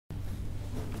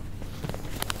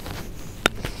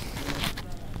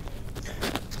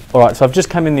Alright, so I've just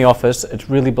come in the office. It's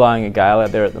really blowing a gale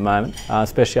out there at the moment,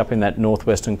 especially up in that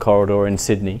northwestern corridor in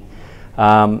Sydney.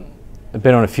 I've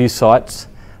been on a few sites,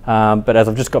 but as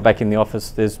I've just got back in the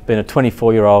office, there's been a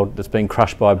 24-year-old that's been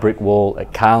crushed by a brick wall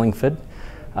at Carlingford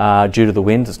due to the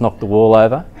wind. It's knocked the wall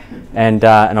over. And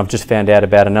I've just found out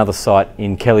about another site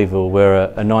in Kellyville where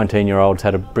a 19-year-old's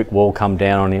had a brick wall come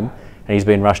down on him and he's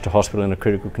been rushed to hospital in a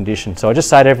critical condition. So I just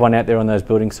say to everyone out there on those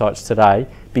building sites today,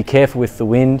 be careful with the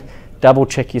wind. Double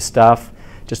check your stuff,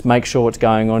 just make sure what's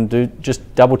going on,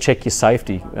 just double check your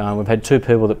safety. We've had 2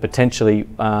 people that potentially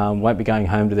won't be going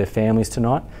home to their families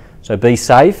tonight, so be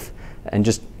safe and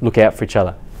just look out for each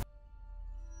other.